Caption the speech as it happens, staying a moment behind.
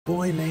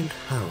Boy named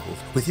Harold.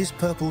 With his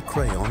purple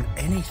crayon,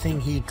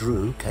 anything he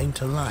drew came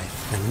to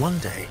life. And one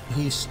day,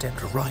 he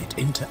stepped right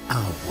into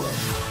our world.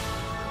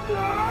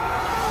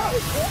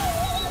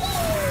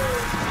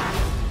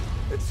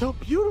 It's so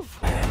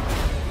beautiful.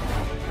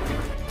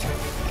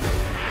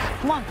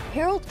 Come on,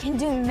 Harold can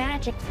do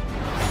magic.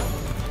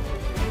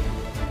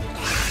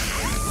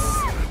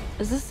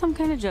 Is this some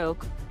kind of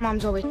joke?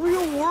 Mom's always... The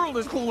real world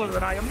is cooler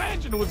than I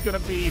imagined it was gonna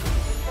be.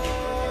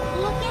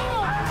 Look out!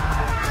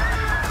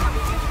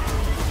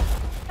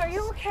 Are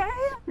you okay?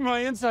 My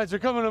insides are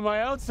coming to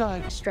my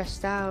outside.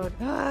 Stressed out.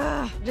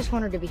 Just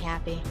want her to be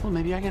happy. Well,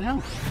 maybe I can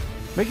help.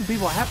 Making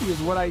people happy is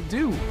what I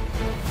do.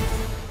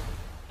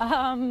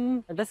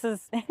 This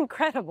is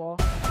incredible.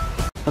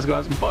 Let's go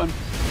have some fun.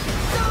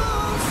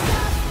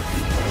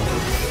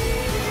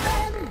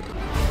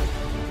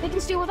 They can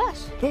stay with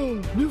us.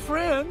 Boom, new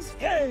friends.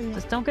 Yay!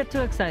 Just don't get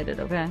too excited,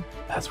 okay?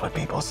 That's what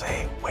people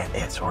say when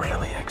it's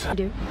really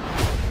exciting.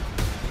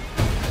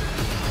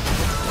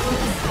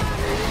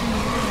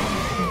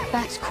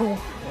 That's cool.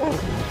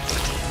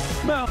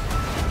 Well,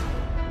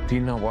 Do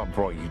you know what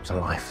brought you to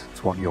life?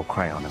 It's what your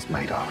crayon is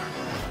made of.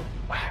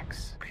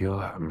 Wax.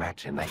 Pure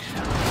imagination.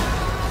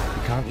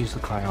 You can't use the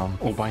crayon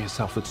all by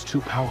yourself. It's too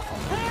powerful.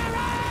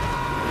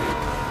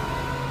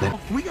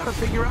 we gotta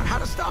figure out how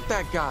to stop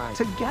that guy.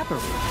 Together.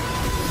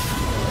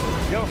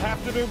 You'll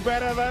have to do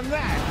better than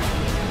that.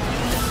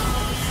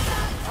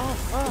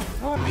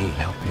 Me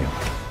help you.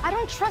 I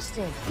don't trust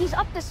him. He's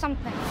up to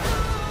something.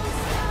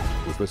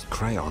 With this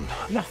crayon,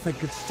 Nothing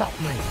could stop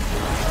me.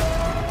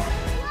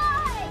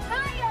 Fly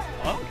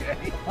higher!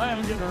 Okay, I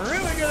am getting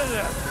really good at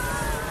this.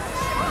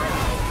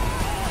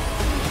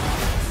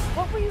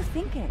 What were you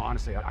thinking?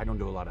 Honestly, I don't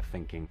do a lot of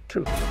thinking.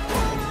 True.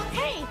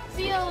 Hey,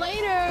 see you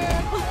later.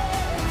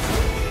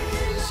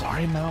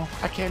 Sorry, Mel.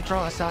 I can't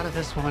draw us out of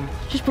this one.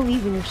 Just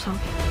believe in yourself.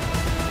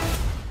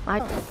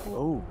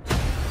 Oh.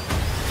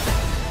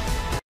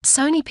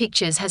 Sony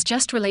Pictures has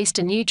just released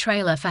a new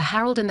trailer for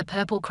Harold and the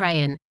Purple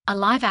Crayon, a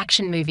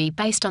live-action movie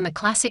based on the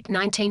classic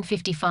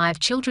 1955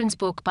 children's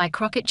book by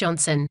Crockett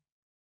Johnson.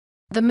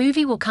 The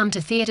movie will come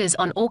to theaters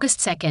on August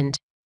 2nd.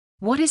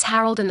 What is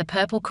Harold and the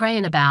Purple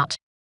Crayon about?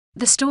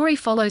 The story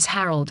follows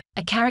Harold,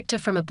 a character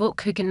from a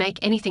book who can make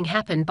anything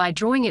happen by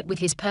drawing it with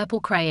his purple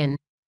crayon.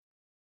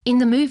 In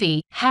the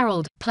movie,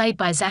 Harold, played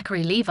by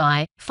Zachary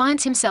Levi,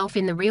 finds himself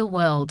in the real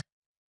world.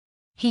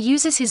 He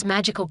uses his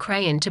magical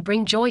crayon to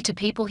bring joy to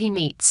people he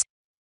meets.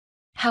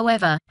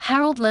 However,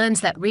 Harold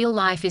learns that real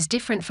life is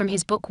different from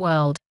his book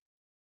world.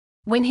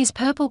 When his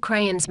purple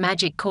crayon's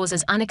magic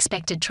causes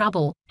unexpected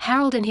trouble,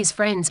 Harold and his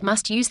friends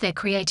must use their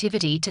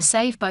creativity to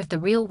save both the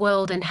real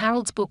world and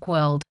Harold's book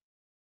world.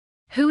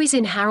 Who is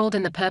in Harold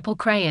and the Purple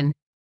Crayon?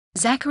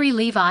 Zachary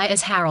Levi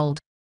as Harold,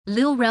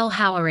 Lil Rel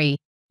Howery,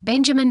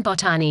 Benjamin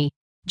Botani,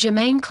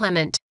 Jermaine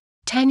Clement,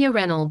 Tanya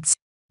Reynolds,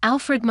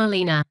 Alfred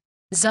Molina,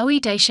 Zoe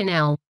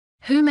Deschanel.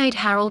 Who made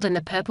Harold and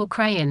the Purple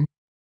Crayon?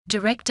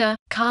 Director,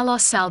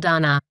 Carlos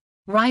Saldana.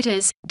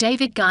 Writers,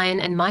 David Guyon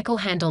and Michael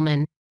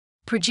Handelman.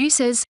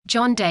 Producers,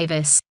 John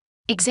Davis.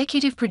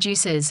 Executive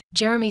producers,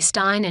 Jeremy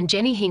Stein and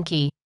Jenny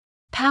Hinkey.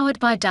 Powered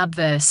by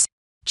Dubverse.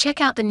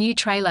 Check out the new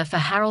trailer for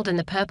Harold and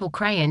the Purple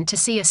Crayon to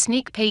see a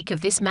sneak peek of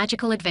this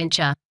magical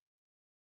adventure.